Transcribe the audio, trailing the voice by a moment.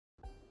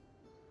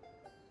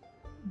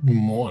Good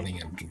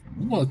morning and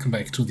welcome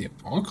back to the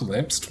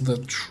Apocalypse, to the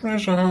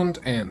treasure hunt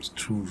and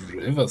to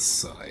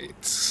Riverside.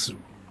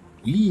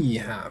 We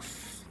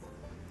have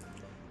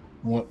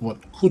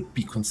what could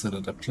be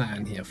considered a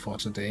plan here for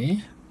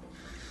today.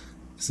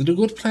 Is it a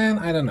good plan?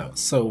 I don't know.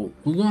 So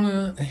we're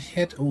gonna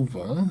head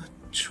over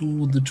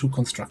to the two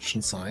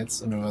construction sites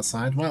in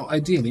Riverside. Well,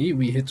 ideally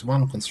we hit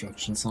one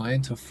construction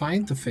site to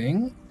find the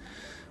thing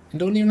and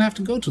don't even have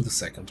to go to the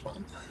second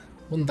one.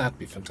 Wouldn't that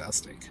be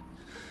fantastic?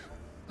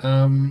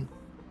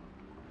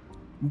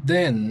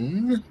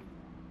 Then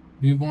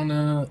we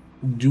wanna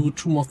do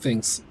two more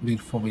things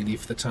before we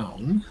leave the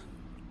town.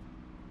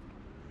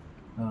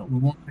 We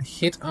want to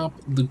hit up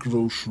the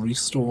grocery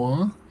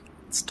store,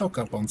 stock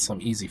up on some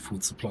easy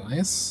food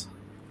supplies,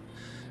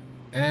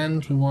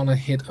 and we want to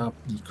hit up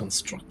the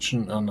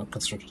not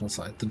construction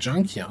site, the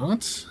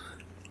junkyard,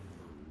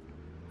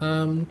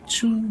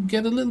 to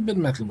get a little bit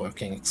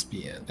metalworking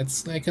experience.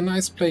 It's like a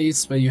nice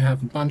place where you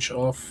have a bunch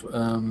of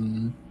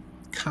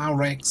car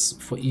wrecks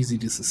for easy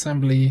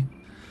disassembly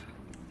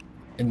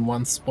in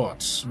one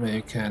spot where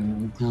you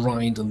can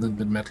grind a little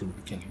bit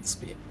metalworking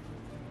XP.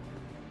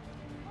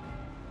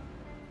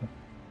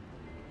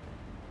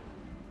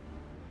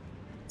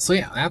 So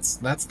yeah,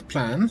 that's the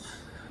plan.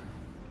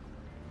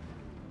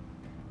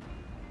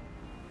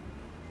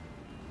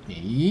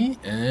 Okay,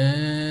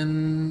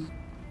 and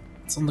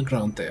it's on the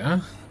ground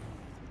there.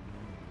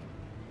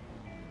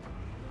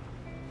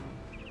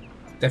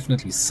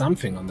 Definitely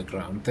something on the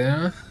ground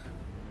there.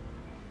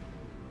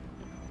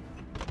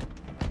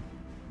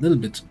 A little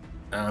bit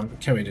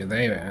carried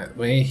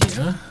away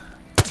here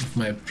with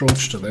my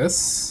approach to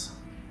this.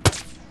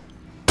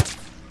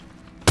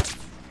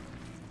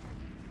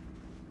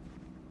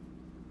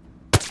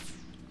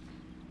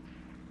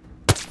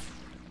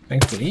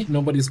 Thankfully,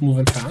 nobody's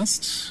moving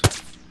fast.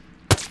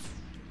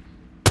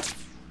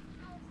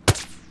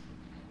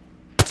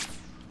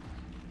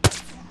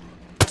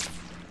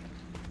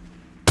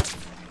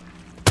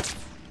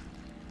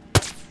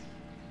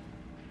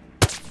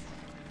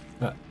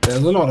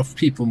 There's a lot of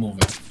people moving.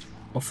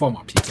 Or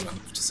former people, I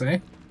have to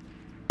say.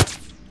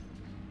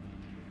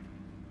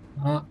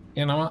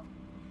 You know what?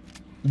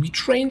 We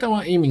trained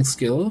our aiming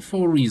skill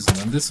for a reason,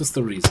 and this is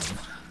the reason.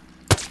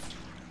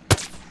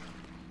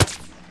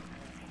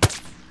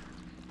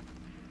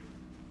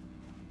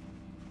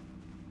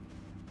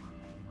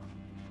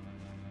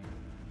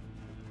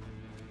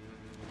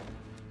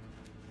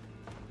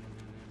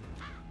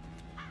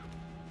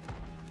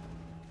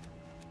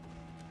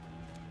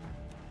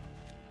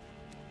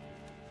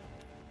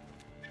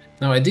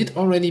 Now I did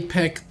already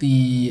pack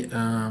the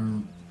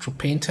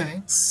propane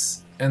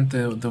tanks and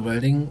the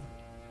welding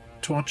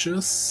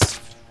torches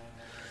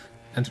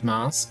and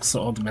masks, so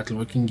all the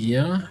metalworking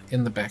gear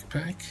in the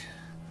backpack.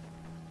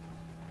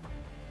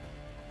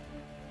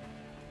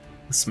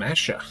 The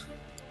smasher.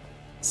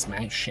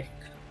 Smashing.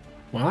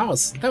 Well,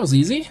 that was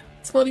easy.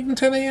 It's not even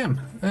 10 AM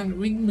and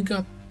we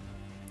got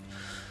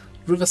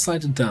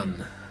Riverside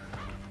done.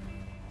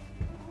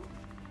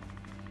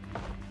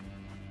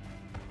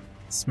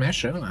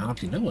 Smasher? I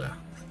hardly know her.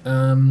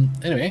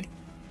 Anyway.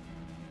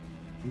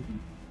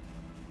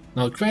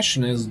 Now the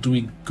question is, do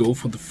we go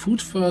for the food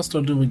first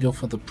or do we go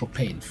for the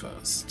propane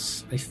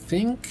first? I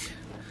think,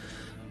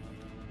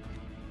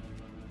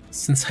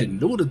 since I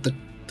loaded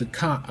the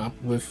car up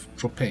with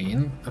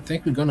propane, I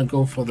think we're gonna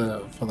go for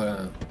the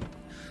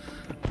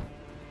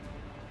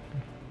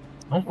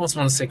I almost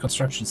want to say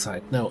construction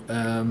site. No,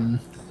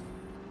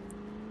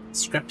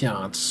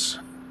 scrapyard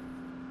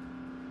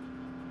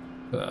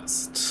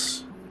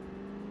first.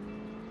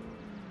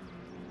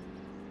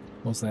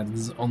 Was that? This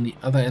is on the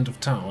other end of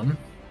town.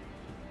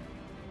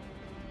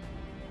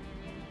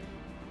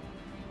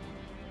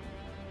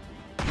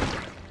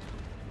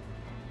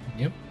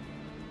 Yep.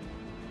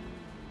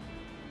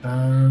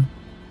 I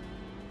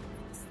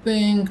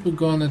think we're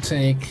gonna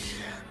take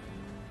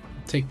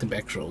the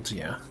back road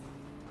here.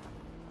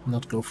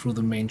 Not go through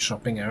the main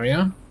shopping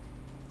area.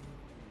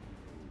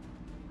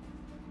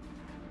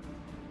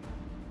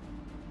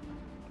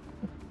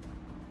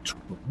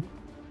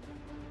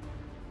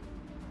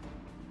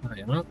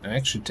 You know, I'm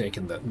actually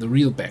taking the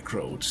real back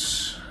road.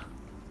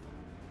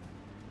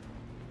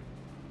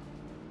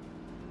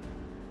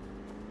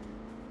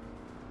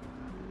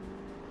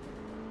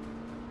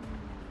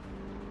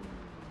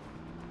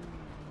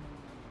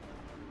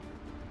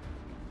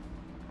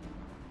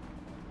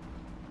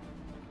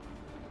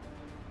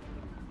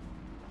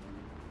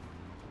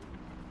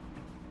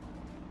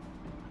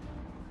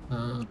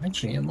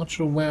 Actually, I'm not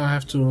sure where I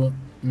have to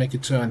make a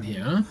turn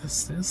here.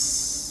 Is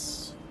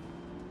this...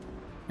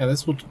 Yeah,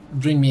 this would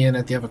bring me in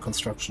at the other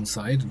construction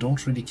site.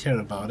 Don't really care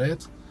about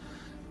it.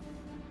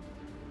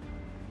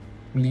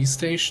 Police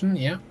station,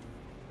 yeah.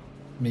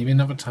 Maybe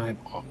another time.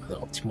 Oh, the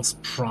Optimus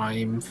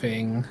Prime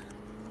thing.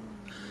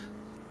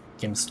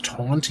 Game's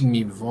taunting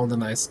me with all the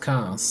nice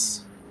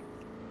cars.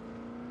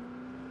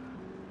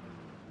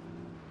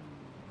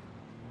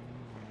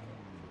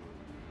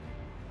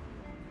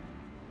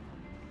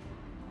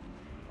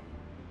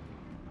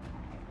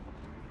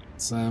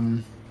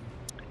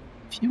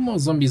 It's few more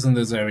zombies in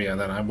this area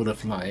than I would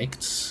have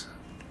liked.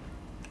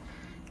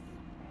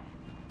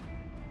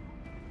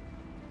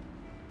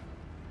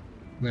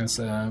 There's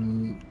a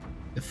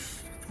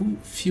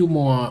few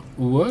more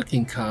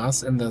working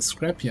cars in the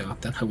scrapyard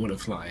than I would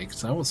have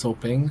liked. I was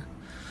hoping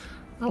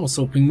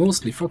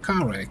mostly for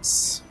car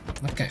wrecks.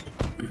 Okay.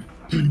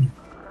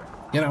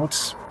 Get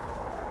out.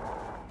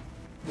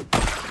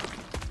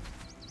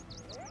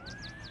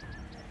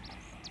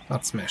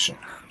 Not smashing.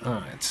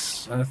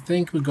 Alright. I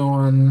think we go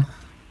on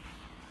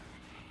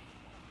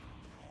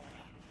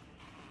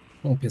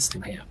one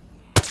pistol here.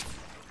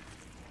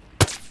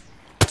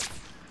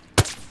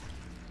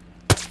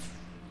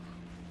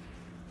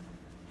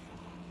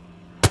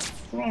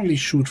 Probably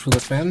shoot for the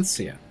fence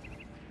here.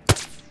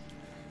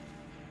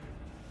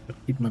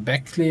 Keep my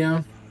back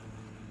clear.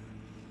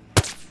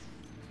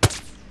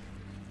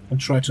 And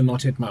try to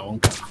not hit my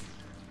own car.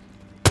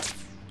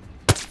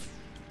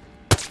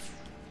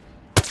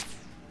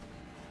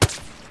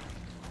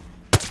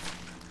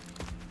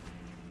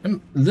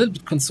 I'm a little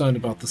bit concerned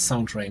about the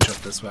sound range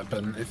of this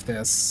weapon, if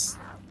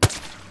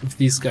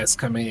these guys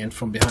coming in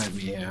from behind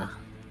me here.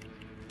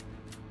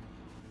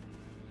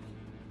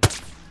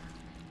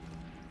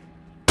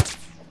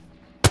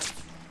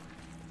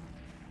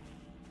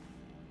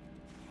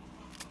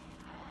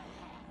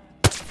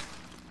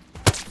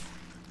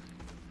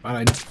 But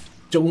I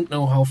don't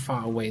know how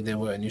far away they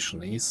were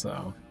initially,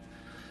 so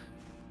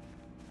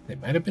they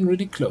might have been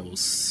really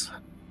close.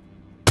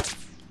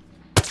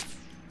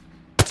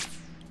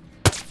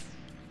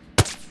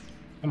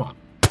 Come on.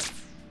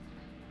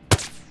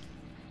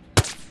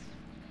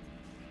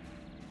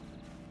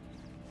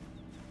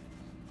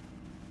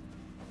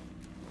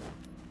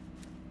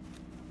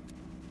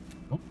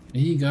 Oh,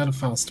 he got a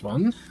fast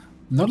one.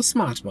 Not a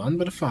smart one,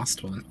 but a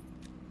fast one.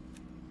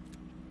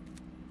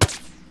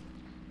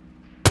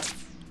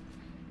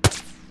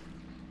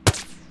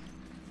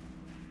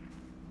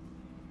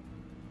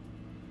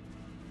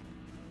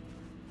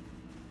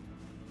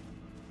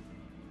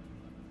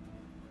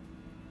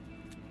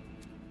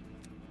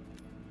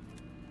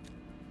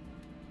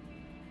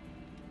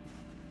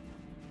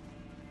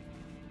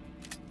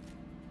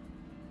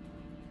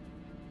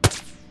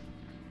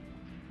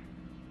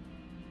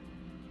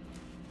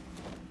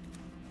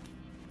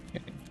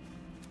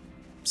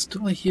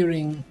 Still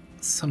hearing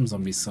some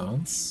zombie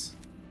sounds.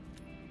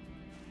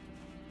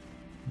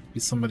 Be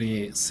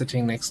somebody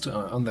sitting next to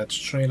on that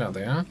trailer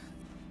there.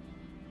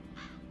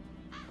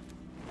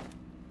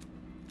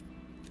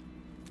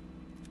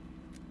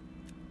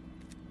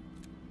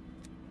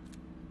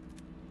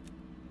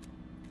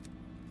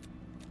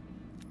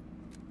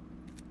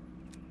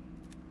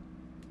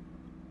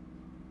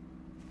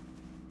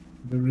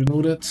 We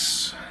reload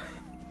it.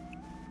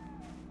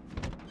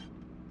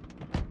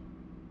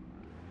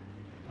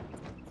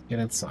 Get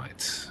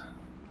inside.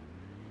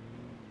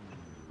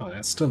 Oh,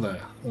 there's still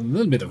a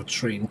little bit of a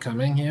train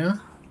coming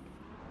here.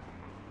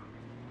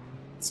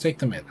 Let's take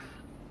them in.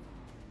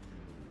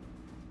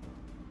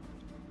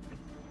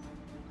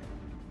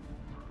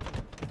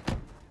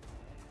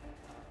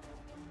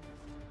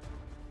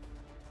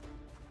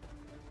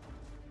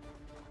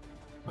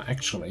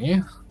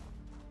 Actually,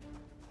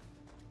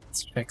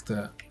 let's check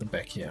the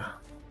back here.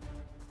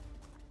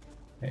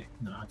 Okay,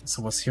 no, I guess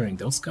I was hearing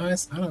those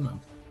guys? I don't know.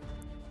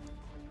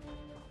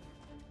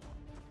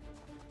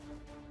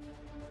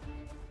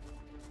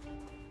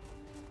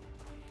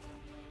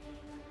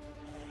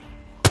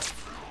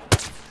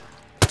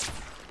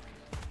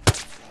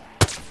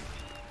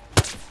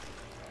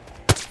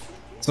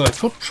 So I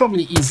could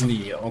probably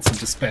easily also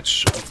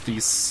dispatch of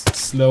these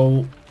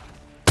slow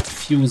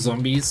few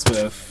zombies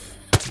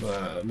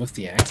with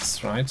the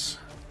axe, right?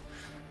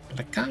 But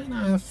I kind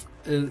of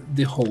have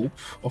the hope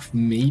of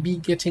maybe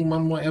getting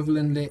one more level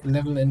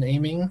in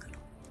aiming,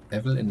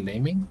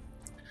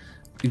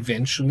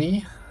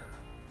 eventually,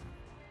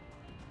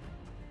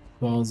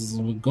 because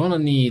we're gonna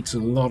need a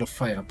lot of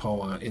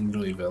firepower in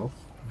Louisville,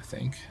 I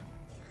think.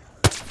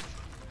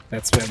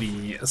 That's where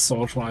the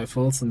assault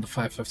rifles and the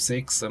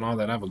 5.56 and all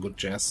that other good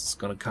jazz is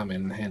gonna come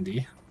in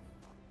handy.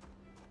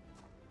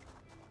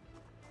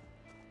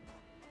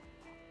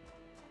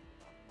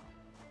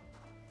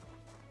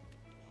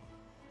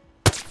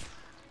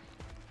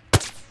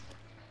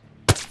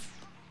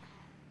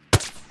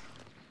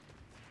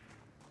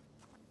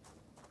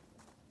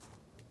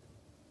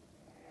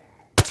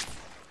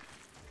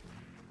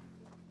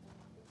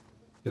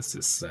 This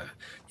is,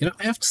 you know,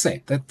 I have to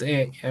say that,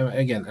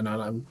 again, and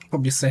I'm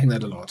probably saying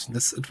that a lot,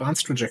 this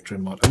advanced trajectory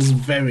mod, I was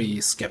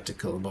very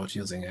skeptical about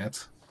using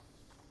it.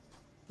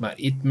 But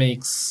it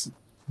makes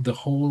the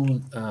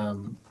whole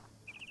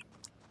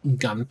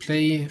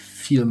gunplay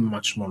feel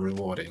much more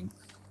rewarding.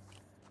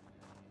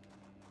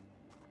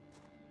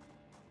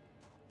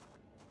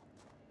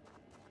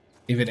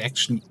 If it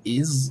actually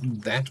is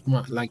that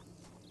much, like,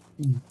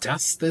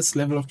 does this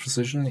level of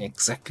precision,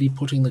 exactly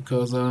putting the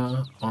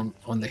cursor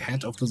on the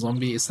head of the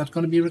zombie, is that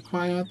going to be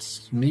required?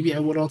 Maybe I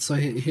would also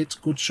hit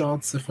good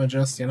shots if I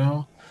just, you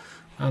know,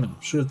 I don't know,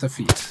 shoot at the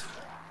feet.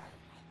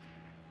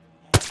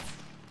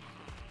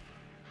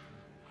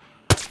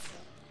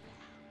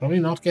 Probably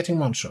not getting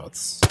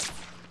one-shots.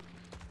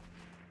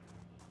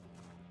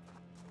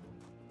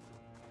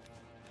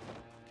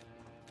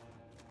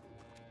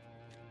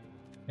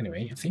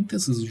 Anyway, I think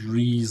this is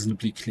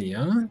reasonably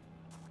clear.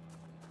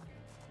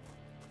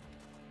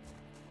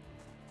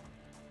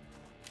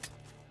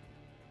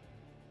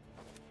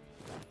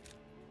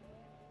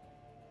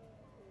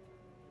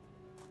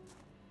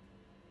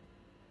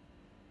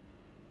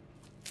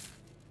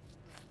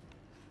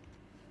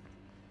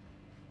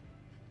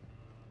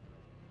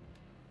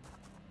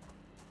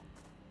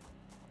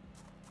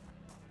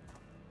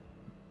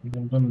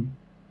 I'm gonna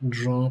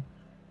drop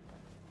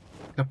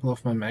a couple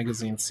of my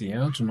magazines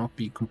here to not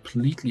be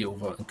completely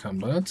over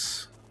encumbered.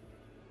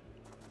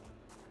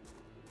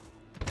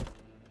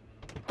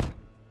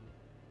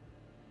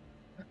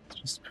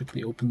 Just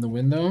quickly open the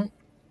window.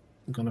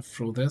 I'm gonna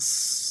throw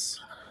this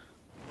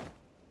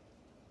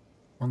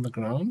on the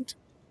ground.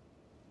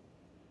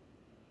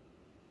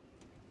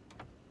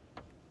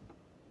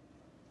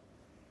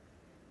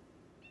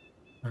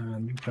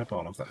 And grab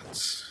all of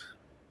that.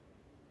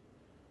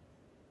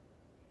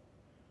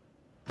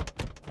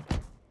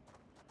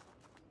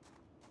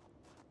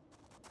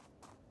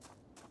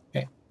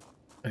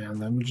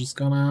 And then we're just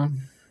gonna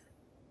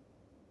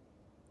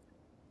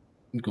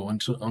go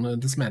on a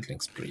dismantling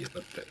spree a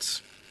little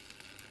bit.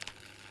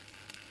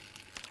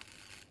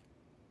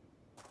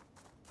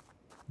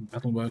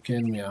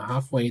 Metalworking, we are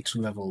halfway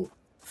to level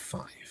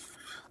 5.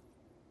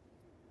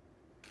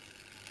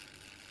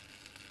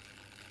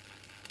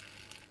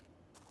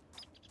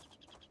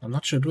 I'm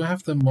not sure, do I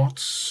have the mod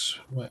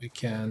where I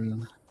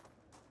can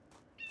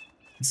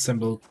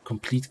assemble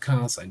complete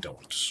cars? I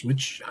don't,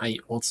 which I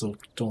also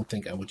don't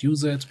think I would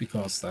use it,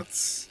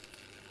 because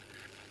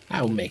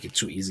I will make it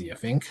too easy, I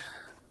think.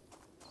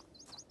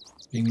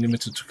 Being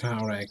limited to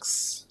car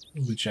racks,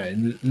 which are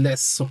in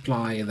less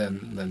supply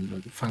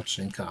than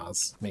functioning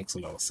cars, makes a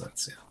lot of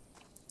sense, yeah.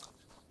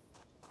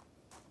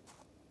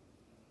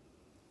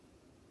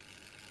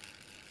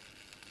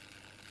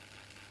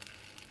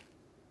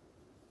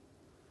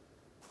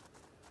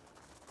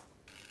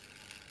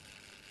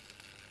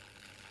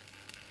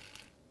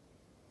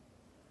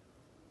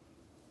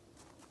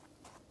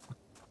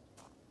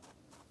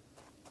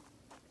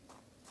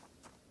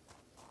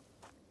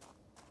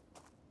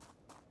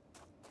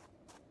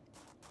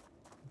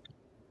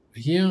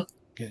 Here,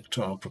 get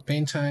to our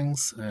propane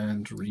tanks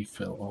and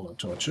refill all the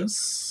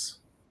torches.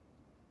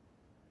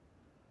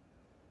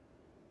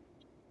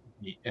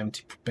 The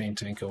empty propane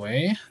tank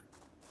away.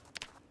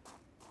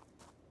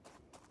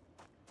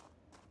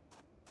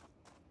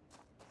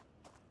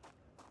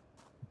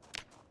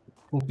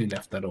 Probably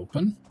left that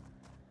open.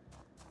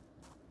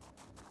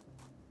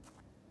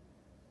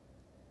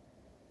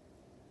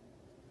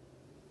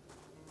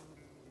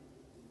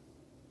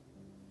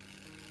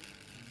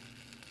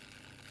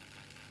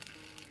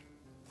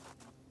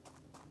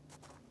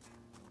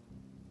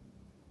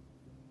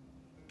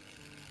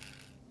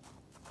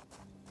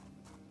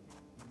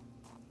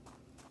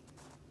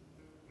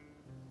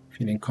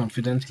 Feeling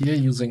confident here,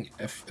 using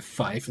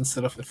F5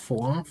 instead of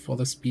F4 for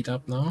the speed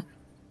up now.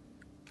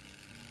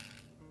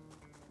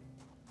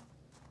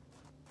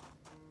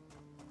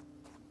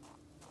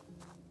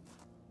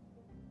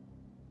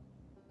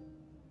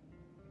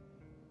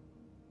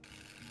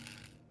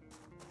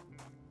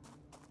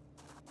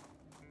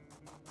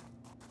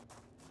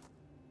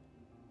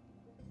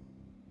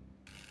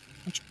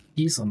 Much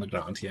peace on the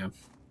ground here.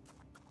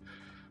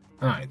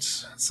 Alright,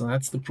 so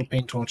that's the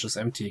propane torches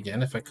empty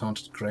again, if I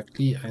counted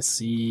correctly. I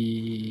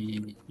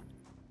see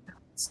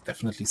it's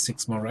definitely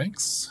 6 more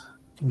racks.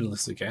 Can do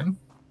this again.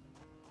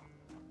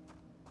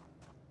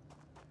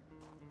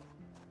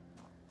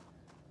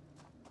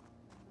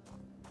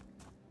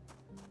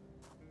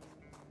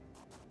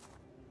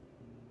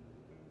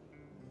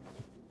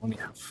 Only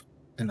have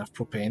enough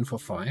propane for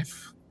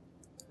 5.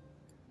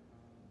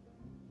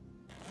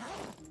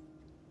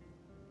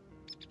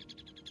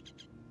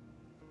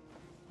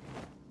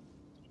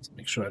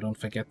 Make sure I don't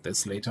forget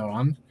this later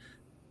on.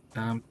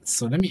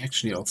 So let me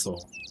actually also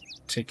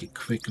take a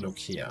quick look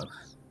here.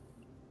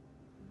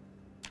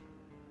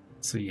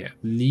 So yeah,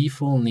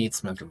 lethal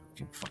needs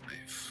metalworking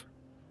 5.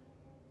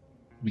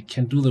 We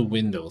can do the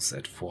windows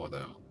at 4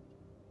 though.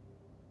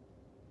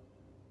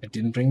 I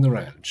didn't bring the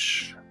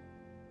wrench.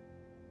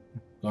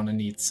 Gonna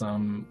need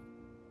some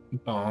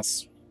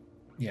bars.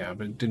 Yeah,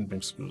 but it didn't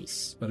bring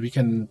screws. But we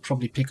can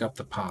probably pick up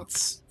the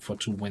parts for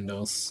 2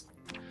 windows.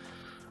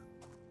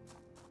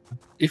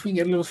 If we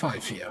get level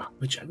 5 here,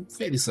 which I'm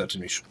fairly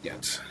certain we should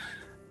get.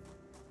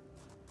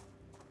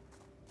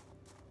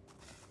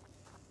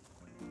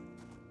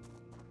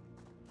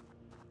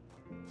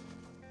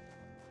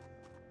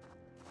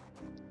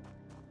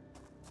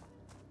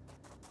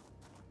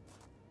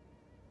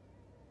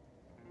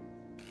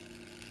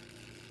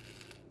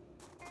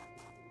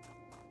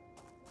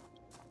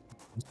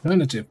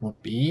 Alternative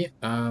would be,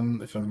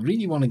 if I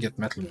really want to get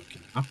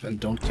metalworking up and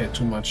don't care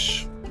too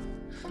much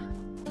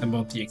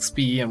about the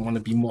XP, I want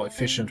to be more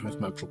efficient with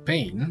my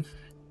propane.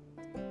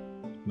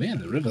 We're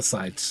in the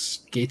Riverside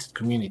gated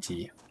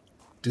community.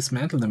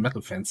 Dismantle the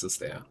metal fences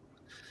there.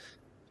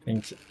 I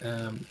think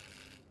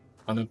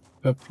on a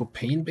per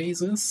propane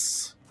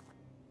basis,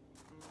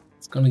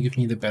 it's gonna give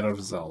me the better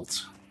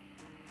result.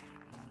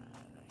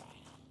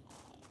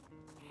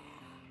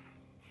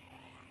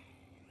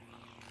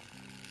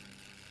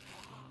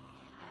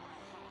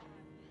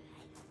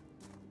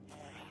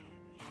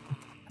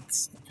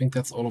 I think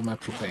that's all of my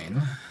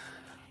propane.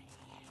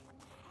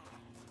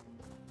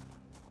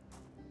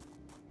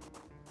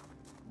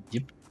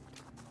 Yep.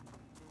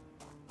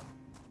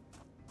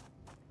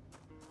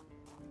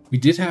 We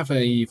did have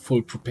a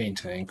full propane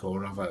tank, or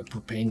rather a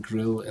propane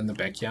grill in the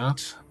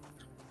backyard.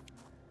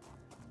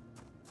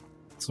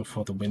 So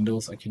for the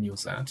windows, I can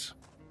use that.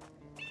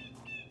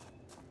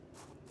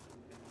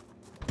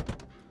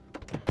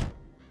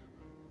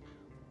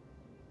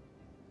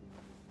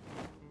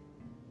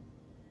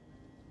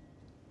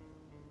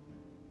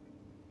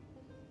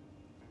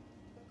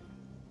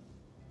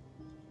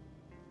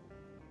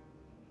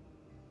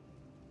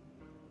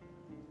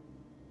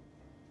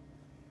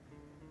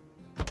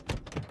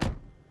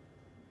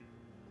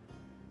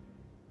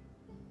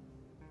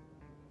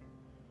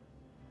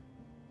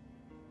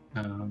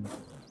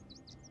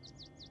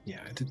 Yeah,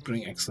 I did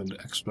bring extra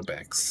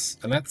bags.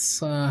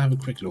 Let's have a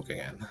quick look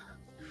again.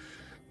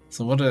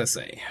 So what did I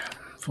say?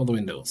 For the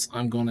windows,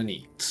 I'm gonna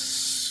need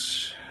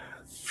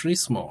 3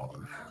 small,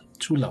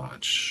 2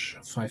 large,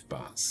 5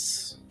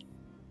 bars.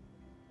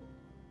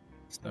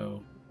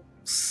 So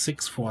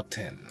 6 for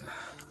 10.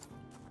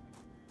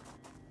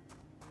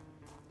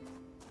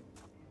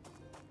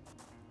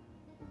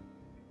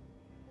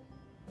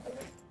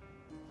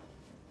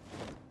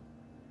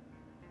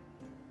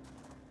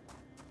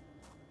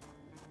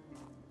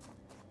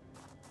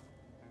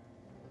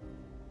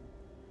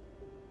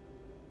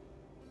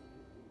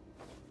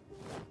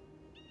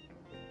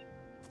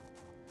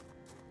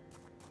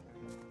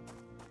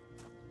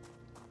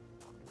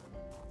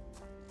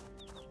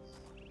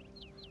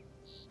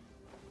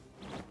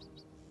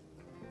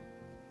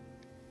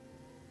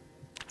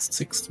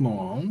 Six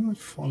small,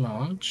 4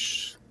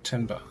 large,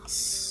 10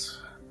 bars.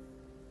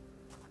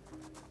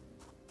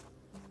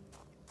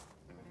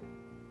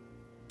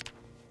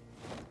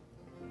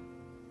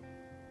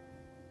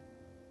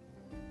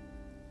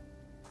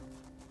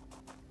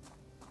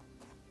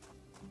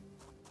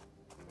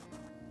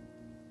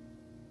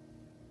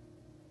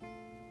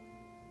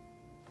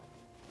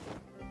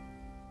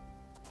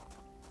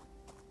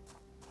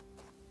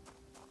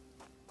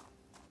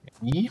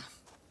 Okay.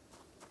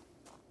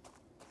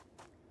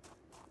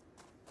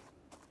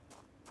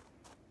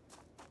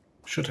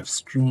 Should have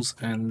screws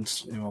and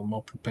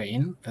more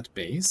propane at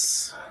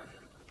base.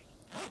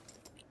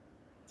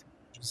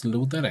 Just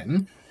load that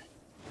in.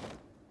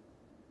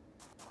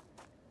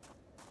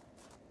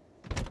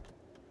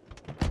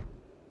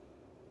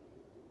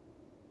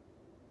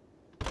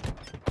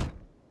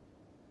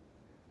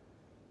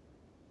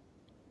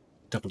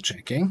 Double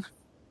checking.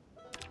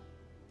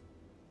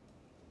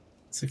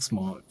 6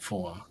 more,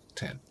 4,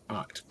 10.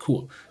 Alright,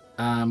 cool.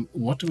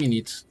 What do we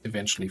need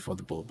eventually for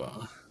the bull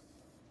bar?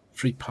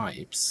 3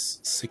 pipes,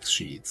 6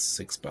 sheets,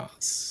 6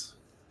 bars.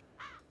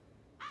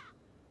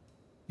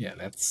 Yeah,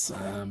 let's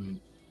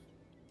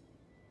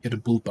get a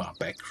bull bar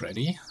back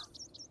ready.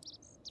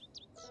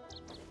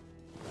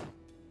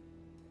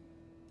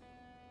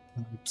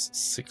 Oops,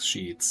 6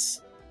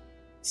 sheets,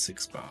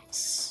 6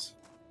 bars.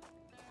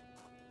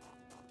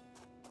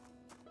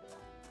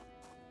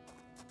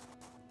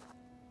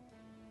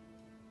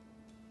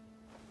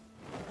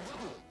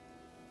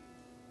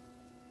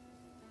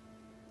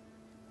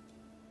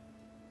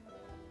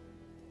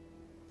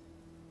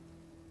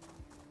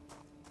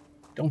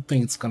 Don't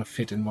think it's gonna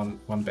fit in one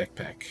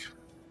backpack.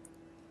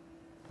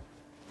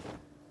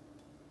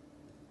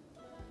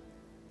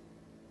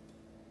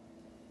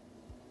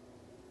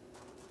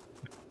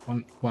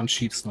 One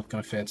sheet's not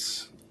gonna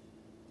fit.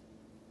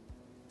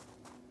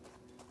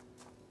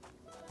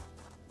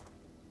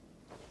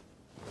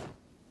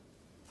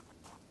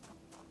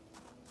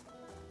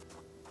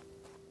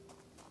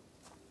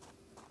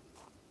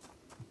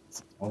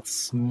 It's all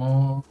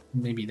small.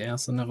 Maybe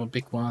there's another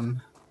big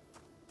one.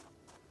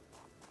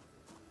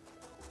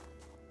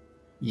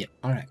 Yeah,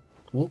 alright,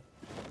 cool.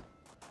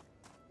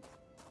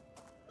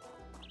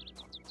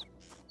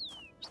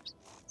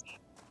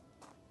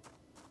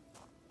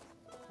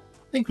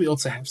 I think we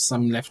also have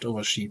some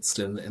leftover sheets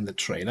still in the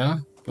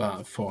trailer,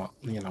 but for,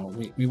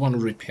 we want to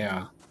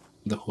repair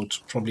the hood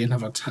probably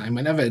another time.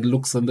 Whenever it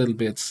looks a little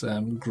bit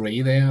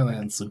gray there,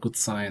 then it's a good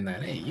sign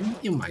that, hey,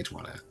 you might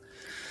want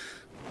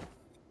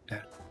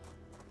to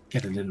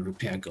get a little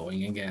repair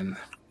going again.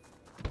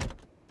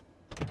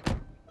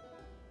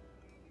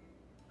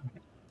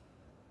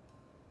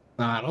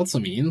 It also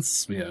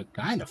means we are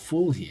kind of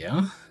full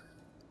here.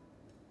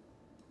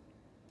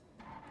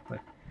 I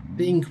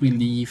think we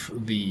leave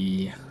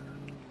the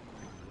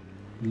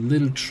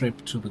little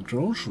trip to the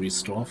grocery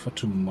store for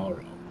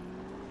tomorrow.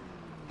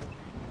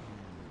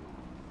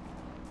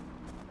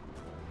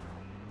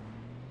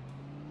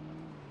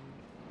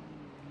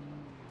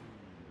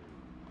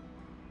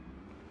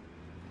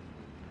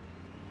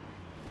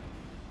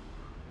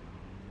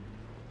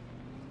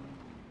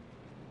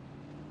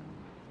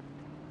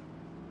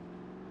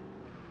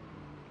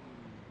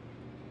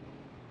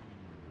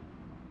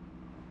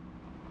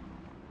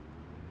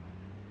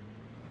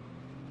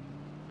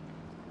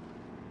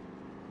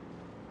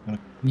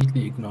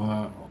 Completely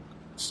ignore.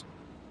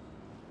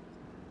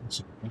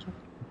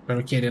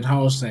 Barricaded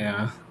house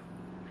there.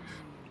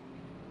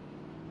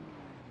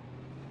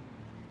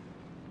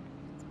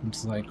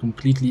 Seems like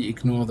completely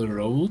ignore the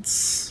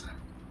roads.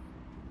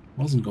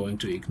 Wasn't going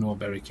to ignore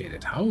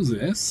barricaded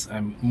houses.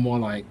 I'm more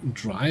like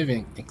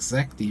driving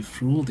exactly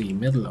through the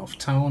middle of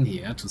town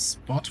here to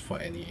spot for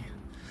any.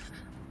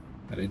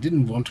 But I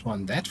didn't want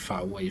one that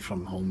far away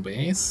from home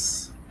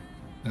base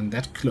and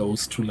that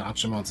close to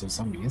large amounts of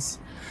zombies.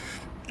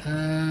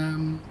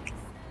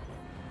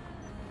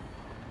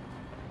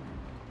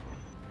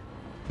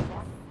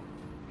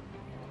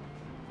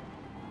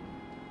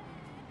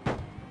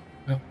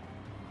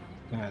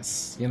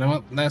 Yes, you know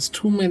what? There's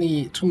too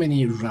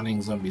many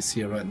running zombies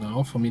here right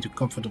now for me to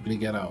comfortably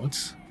get out.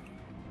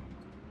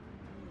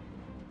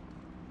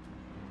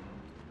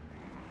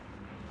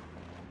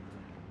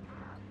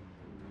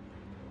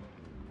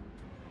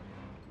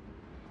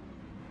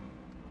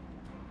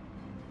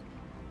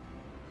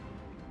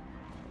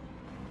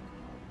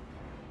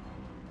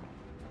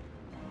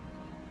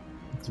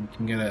 So we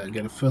can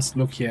get a first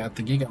look here at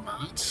the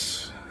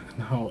Gigamart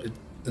and how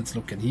it's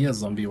looking here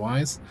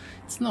zombie-wise.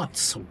 It's not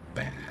so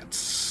bad.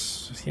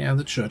 Yeah,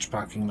 the church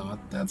parking lot,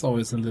 that's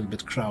always a little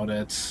bit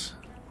crowded.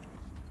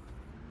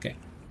 Okay.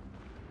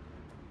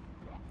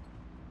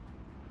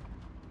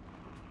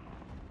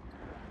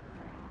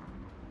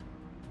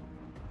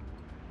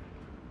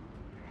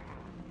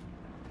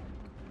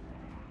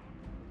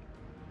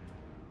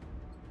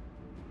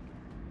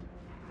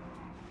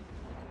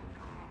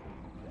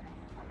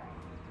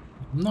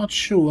 I'm not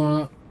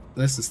sure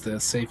this is the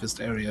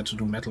safest area to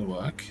do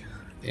metalwork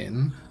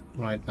in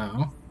right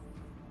now.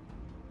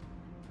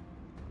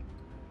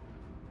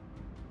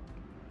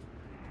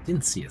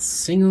 Didn't see a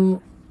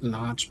single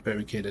large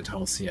barricaded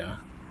house here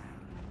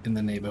in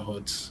the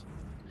neighborhood.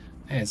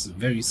 It's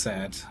very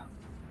sad.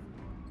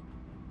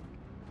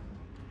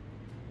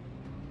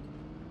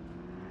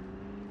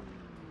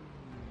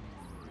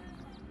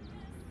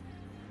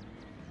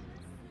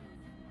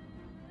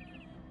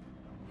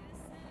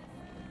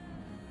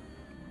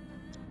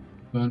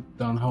 Burnt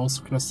down house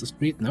across the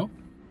street? No,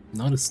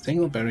 not a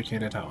single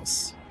barricaded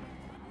house.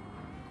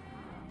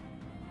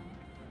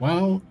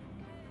 Well,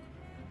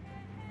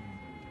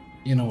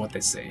 you know what they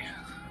say.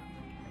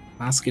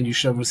 Ask and you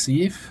shall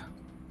receive.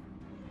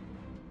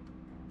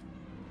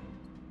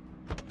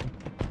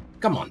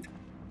 Come on.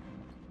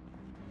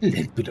 A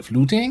little bit of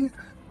looting.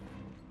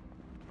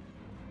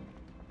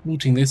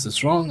 Looting this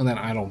is wrong, and then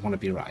I don't want to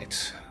be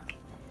right.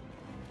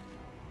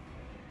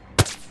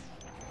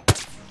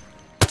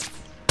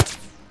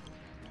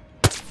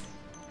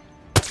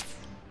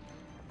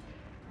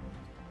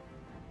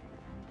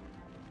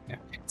 Yeah,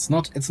 it's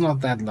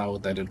not that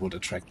loud that it would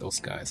attract those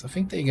guys. I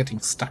think they're getting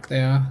stuck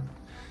there.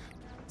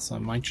 So I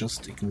might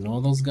just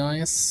ignore those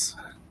guys.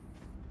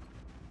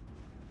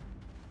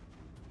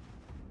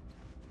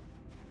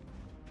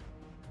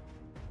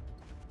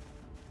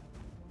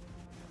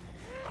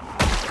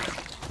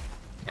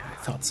 Yeah, I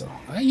thought so.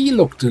 He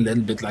looked a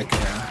little bit like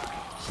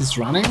he's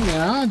running.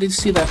 Yeah, did you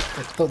see that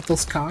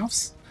those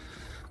calves?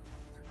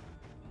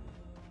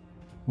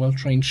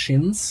 Well-trained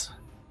shins.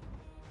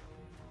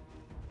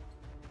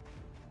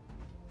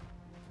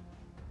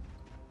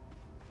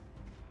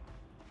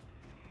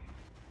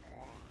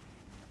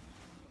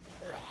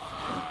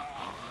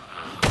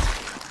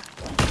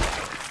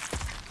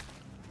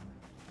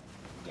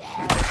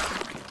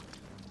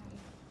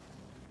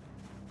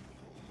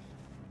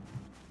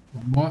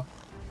 More.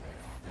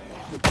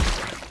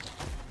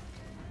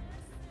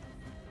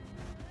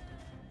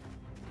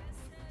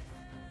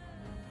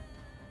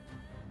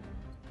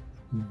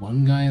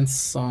 One guy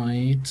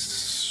inside.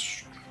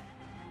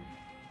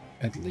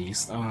 At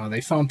least. Ah,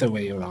 they found their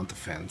way around the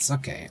fence.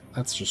 Okay,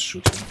 let's just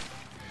shoot him.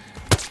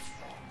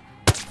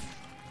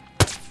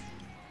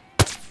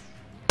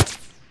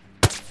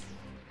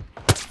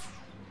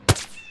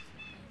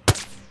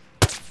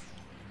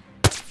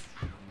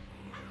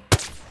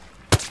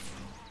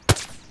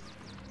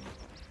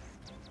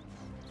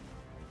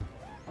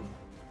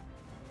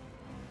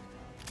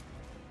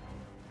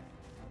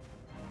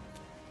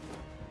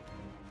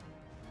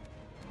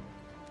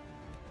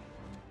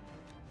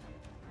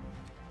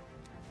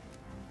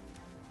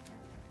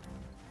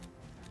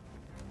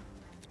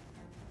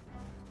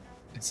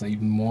 It's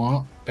even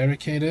more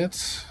barricaded.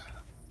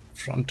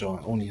 Front door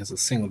only has a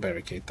single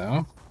barricade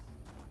though.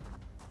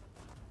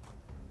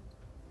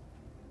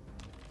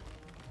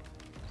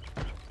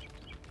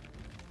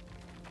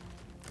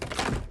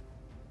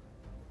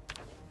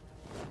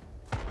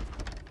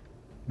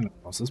 And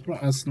of course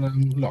it's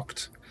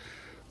locked.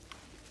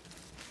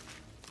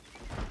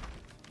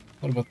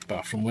 What about the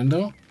bathroom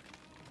window?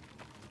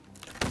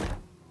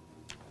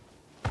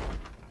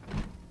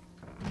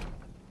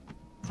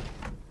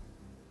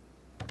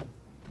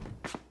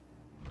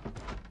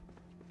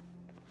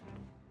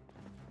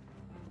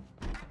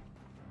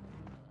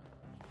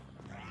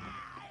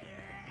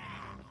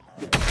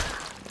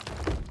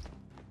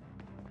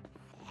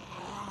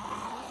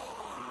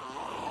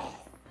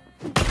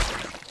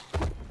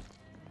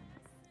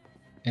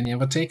 Any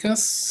other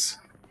takers?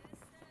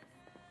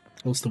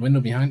 Close the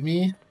window behind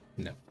me?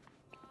 No.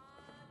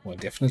 Well,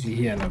 definitely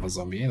hear another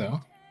zombie,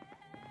 though.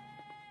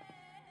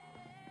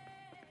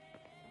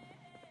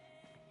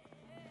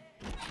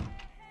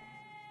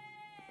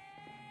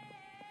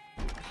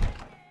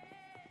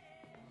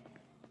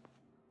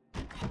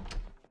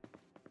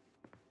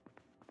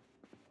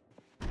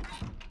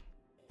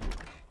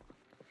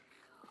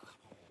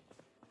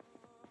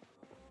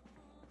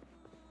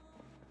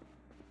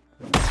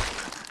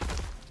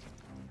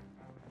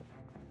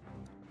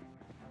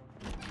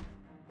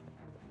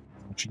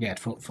 What you get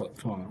for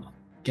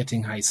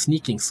getting high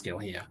sneaking skill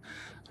here?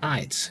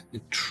 Right, a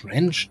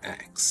trench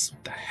axe.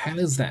 What the hell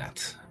is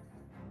that?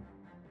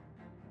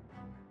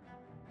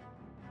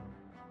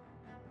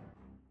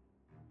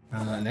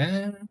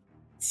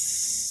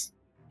 Let's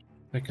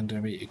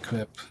secondary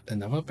equip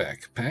another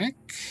backpack.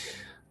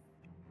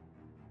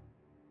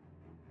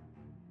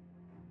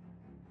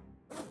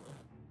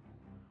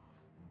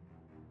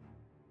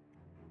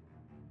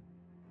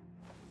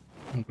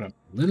 And grab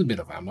a little bit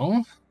of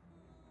ammo.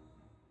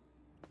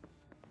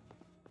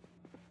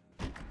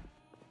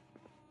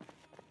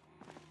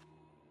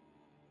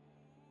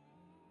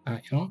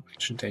 You know, I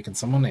should take in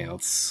someone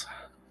else.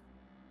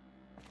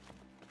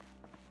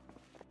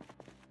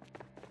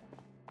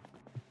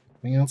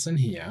 Anything else in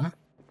here?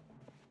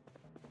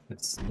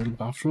 This little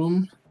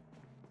bathroom.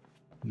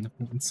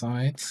 Nothing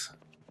inside.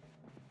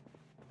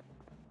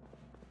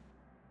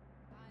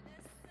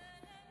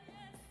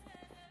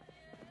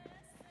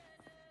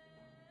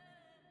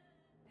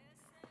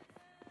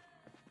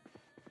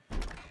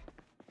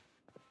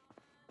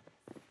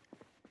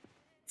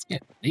 It's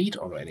getting late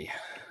already.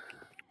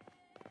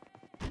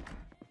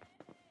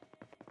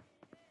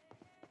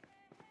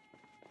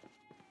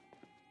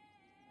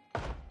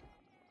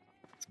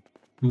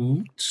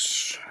 Food.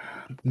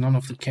 None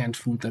of the canned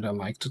food that I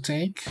like to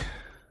take.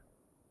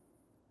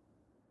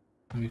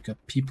 We've got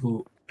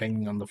people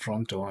banging on the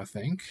front door, I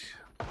think.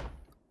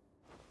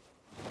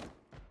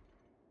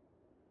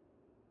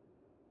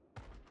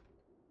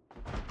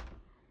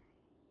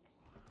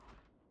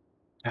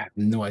 I have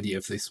no idea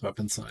if these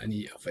weapons are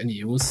of any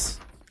use.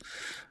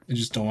 I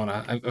just don't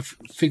wanna. I've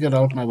figured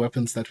out my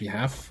weapons that we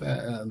have,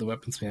 the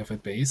weapons we have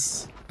at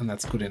base, and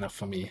that's good enough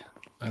for me.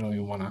 I don't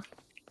even wanna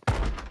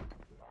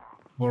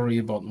worry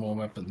about more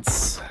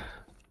weapons.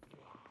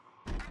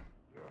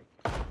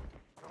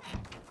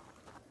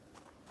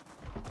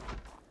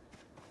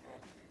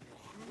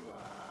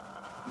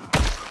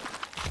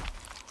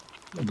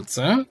 But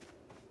sir,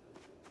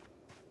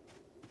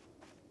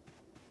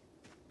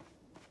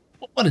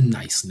 what a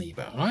nice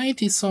neighbor, right?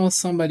 He saw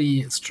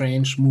somebody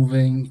strange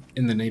moving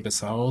in the neighbor's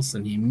house,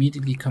 and he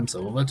immediately comes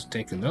over to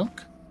take a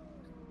look.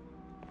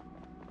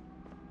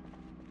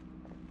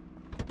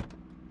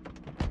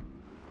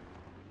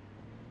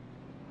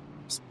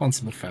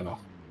 Responsible fellow.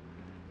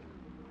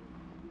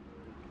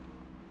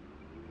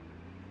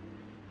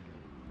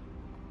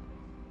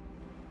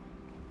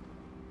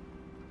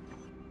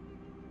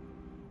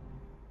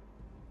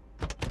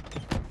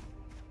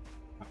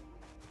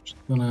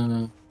 Just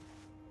gonna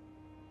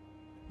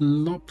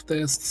lob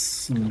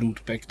this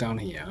loot back down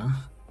here.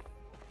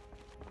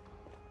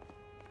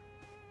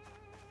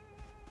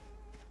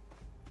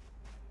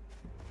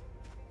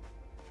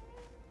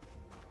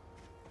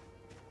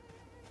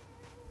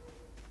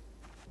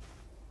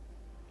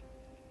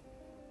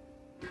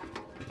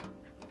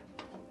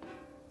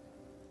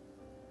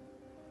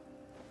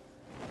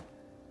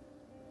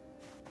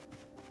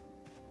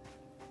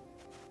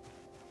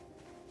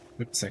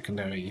 Whip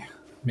secondary,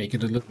 make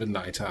it a little bit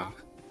lighter,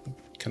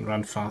 can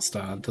run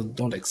faster,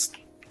 don't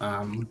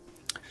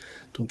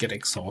get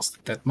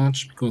exhausted that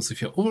much, because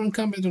if you're over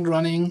encumbered and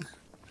running,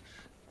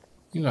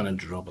 you're gonna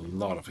drop a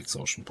lot of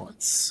exhaustion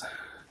points.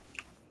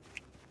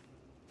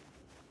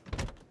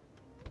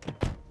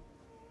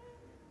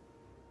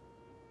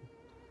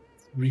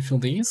 Refill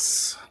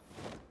these.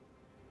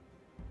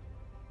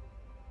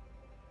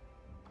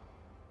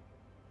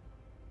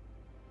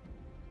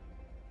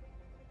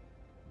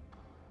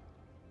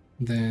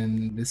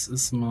 Then this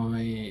is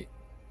my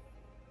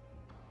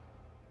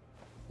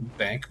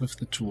bag with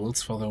the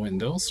tools for the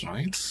windows,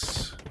 right?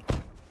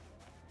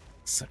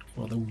 Except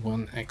for the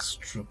one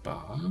extra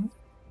bar.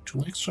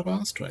 Two extra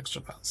bars? Two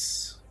extra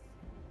bars.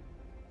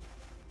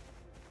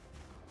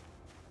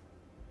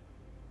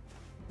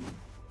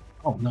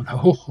 Oh, no,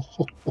 no.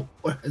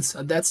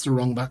 That's the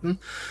wrong button.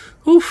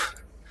 Oof.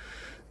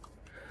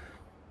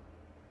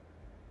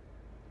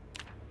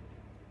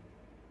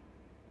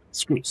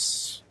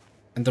 Screws.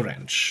 And the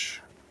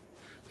wrench.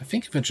 I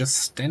think if I just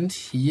stand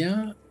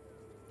here...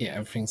 Yeah,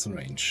 everything's in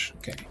range.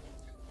 Okay.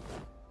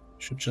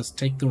 Should just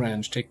take the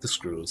wrench, take the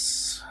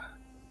screws.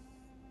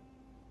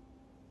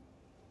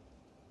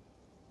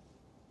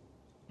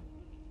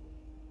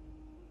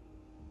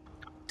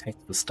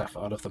 Take the stuff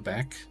out of the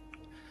back.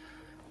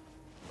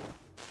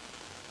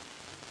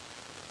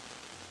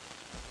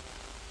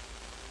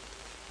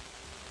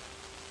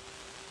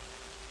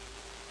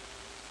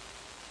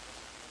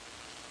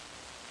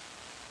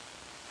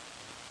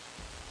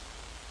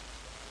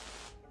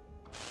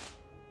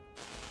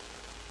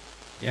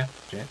 Yeah,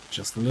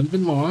 just a little bit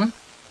more.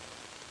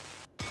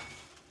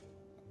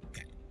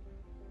 Okay.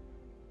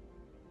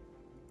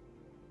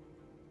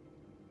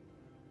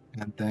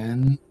 And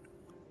then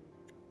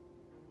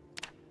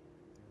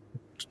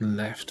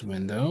left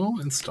window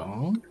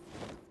install.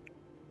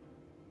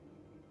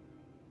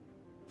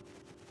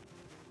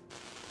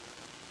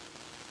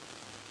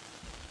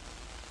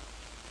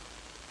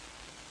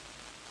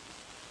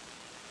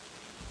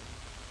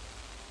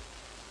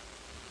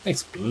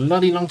 Takes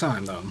bloody long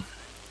time though.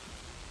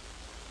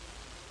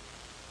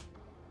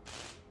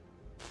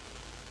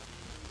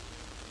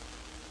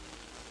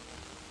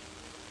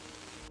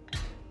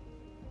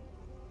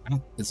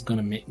 It's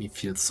gonna make me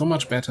feel so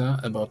much better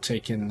about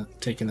taking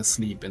a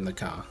sleep in the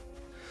car.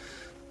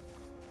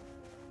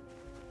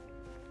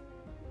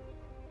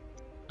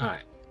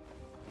 Alright.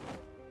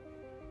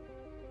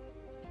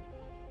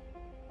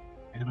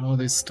 Get all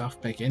this stuff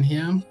back in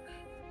here.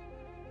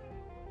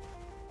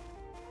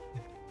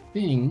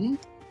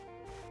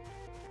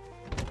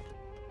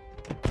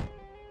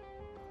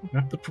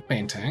 Grab the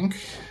propane tank.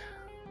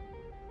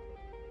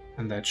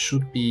 And that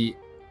should be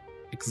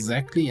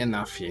exactly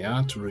enough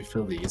here to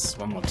refill these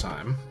one more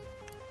time.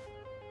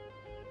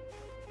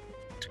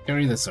 To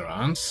carry this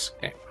around.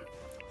 Okay.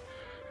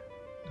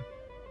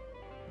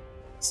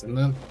 It's in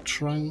the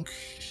trunk.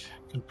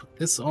 I can put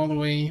this all the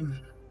way.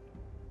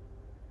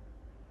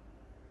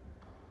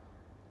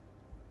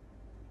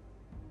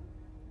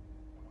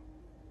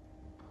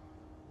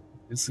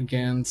 This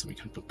again, so we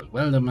can put the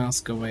welder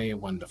mask away.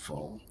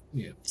 Wonderful.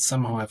 We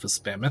somehow have a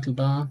spare metal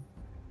bar.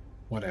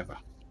 Whatever.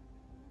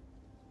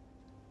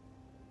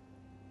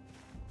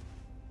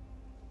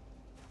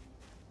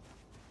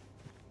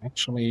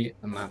 Actually,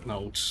 on that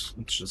note,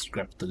 let's just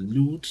grab the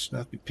loot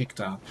that we picked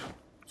up,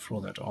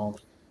 throw that all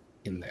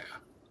in there.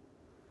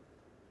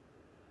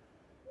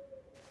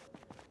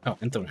 Oh,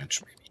 and the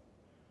wrench, maybe.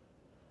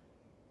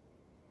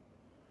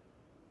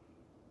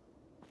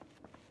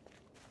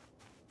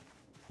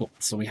 Cool.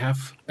 So we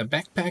have a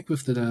backpack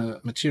with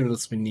the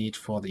materials we need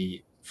for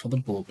the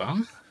bull bar.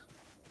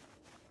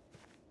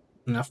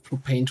 Enough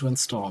propane to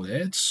install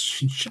it.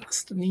 We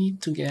just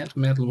need to get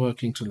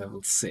metalworking to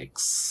level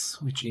 6,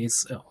 which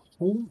is a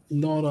whole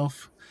lot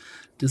of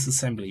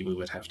disassembly we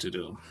would have to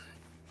do.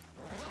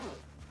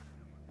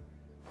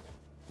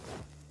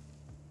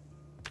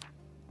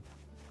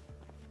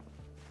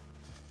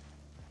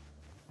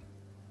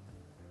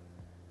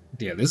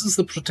 Yeah, this is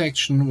the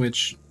protection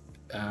which,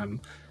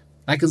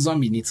 like a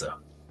zombie, needs an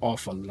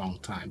awful long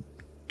time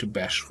to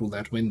bash through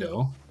that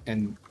window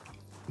and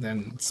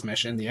then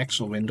smash in the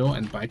actual window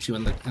and bite you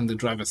in the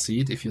driver's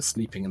seat if you're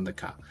sleeping in the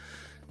car.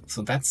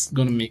 So that's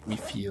gonna make me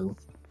feel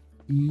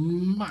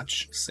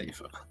much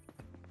safer.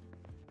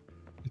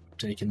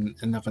 Taking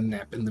another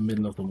nap in the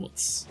middle of the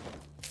woods.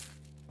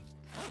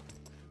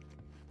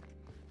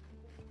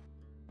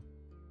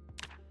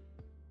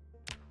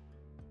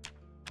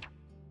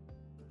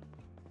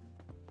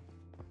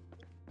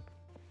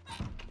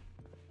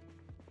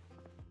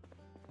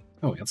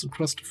 Oh, it's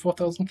across to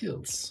 4,000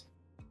 kills.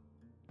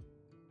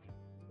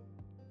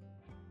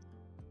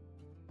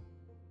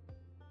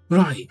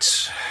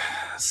 Right,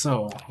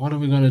 so what are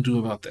we gonna do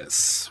about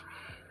this?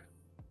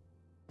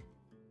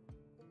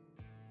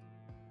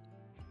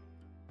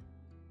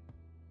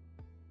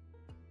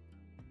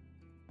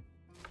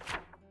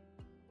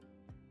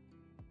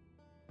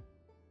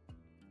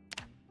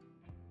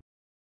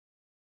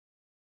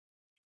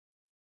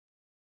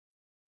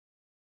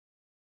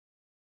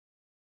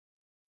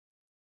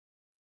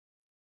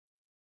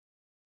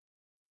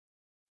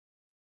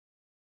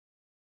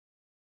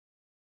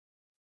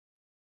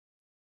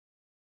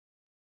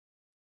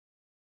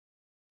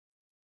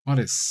 What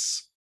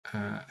is...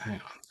 hang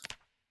on.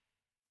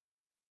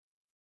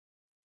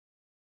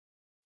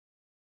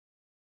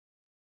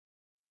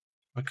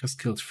 Marcus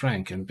killed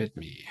Frank and bit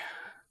me.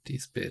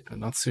 These bit, but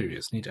not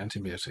serious. Need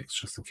antibiotics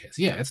just in case.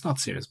 Yeah, it's not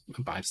serious.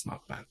 A bite's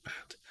not bad.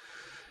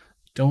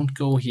 Don't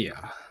go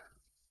here.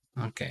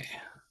 Okay,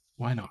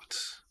 why not?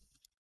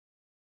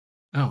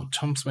 Oh,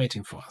 Tom's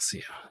waiting for us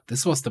here.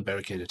 This was the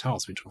barricaded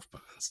house we drove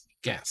past.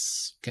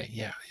 Gas. Okay,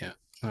 yeah.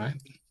 Alright.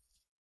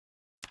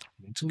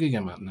 Need to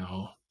Gigamat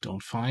now.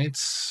 Don't fight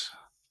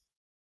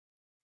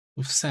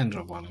with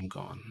Sandra while I'm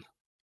gone.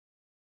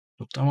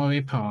 Looked on my way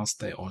past,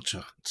 they all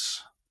turned.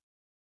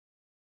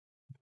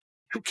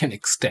 You can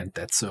extend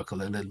that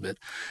circle a little bit.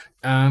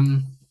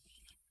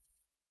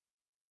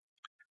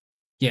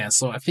 Yeah,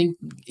 so I think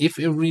if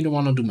you really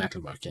want to do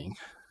metalworking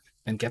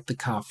and get the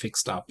car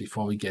fixed up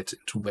before we get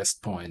to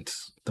West Point,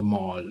 the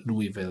mall,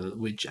 Louisville,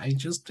 which I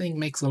just think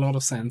makes a lot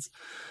of sense,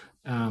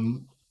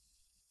 then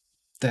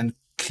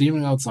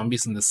clearing out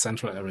zombies in the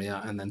central area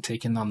and then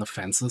taking down the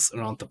fences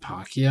around the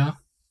park here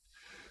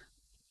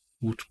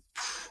would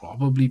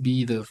probably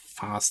be the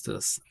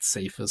fastest,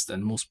 safest,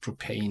 and most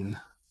propane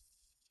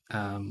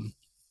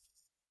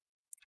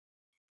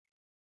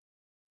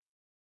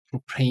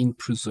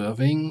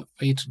preserving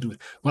way to do it.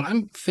 What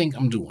I think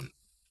I'm doing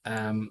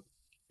in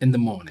the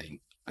morning,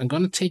 I'm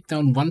going to take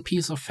down one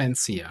piece of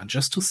fence here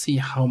just to see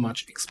how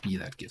much XP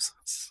that gives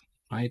us,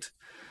 right?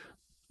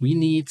 We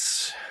need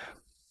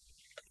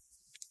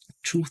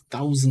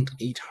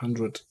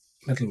 2,800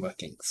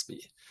 metalworking XP.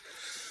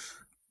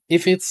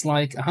 If it's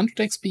like 100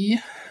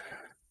 XP,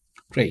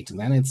 great.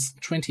 Then it's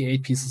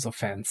 28 pieces of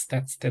fence.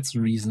 That's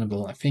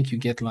reasonable. I think you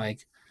get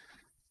like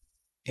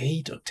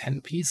 8 or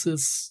 10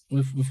 pieces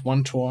with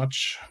one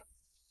torch.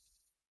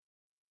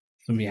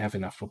 So we have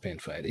enough for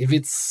paint for it. If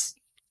it's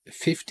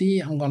 50,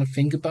 I'm gonna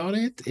think about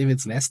it. If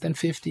it's less than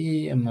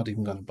 50, I'm not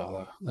even gonna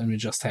bother. Then we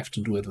just have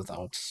to do it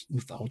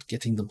without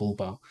getting the bull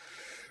bar.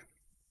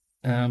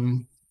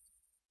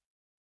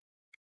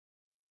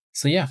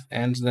 So yeah,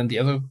 and then the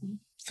other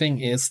thing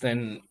is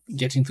then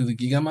getting to the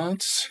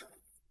Gigamart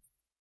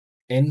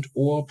and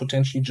or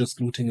potentially just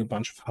looting a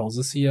bunch of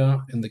houses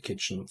here in the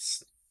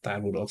kitchens.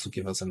 That would also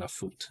give us enough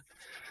food.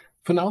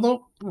 For now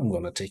though, I'm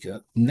gonna take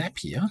a nap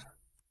here.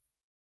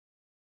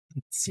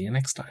 See you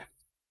next time.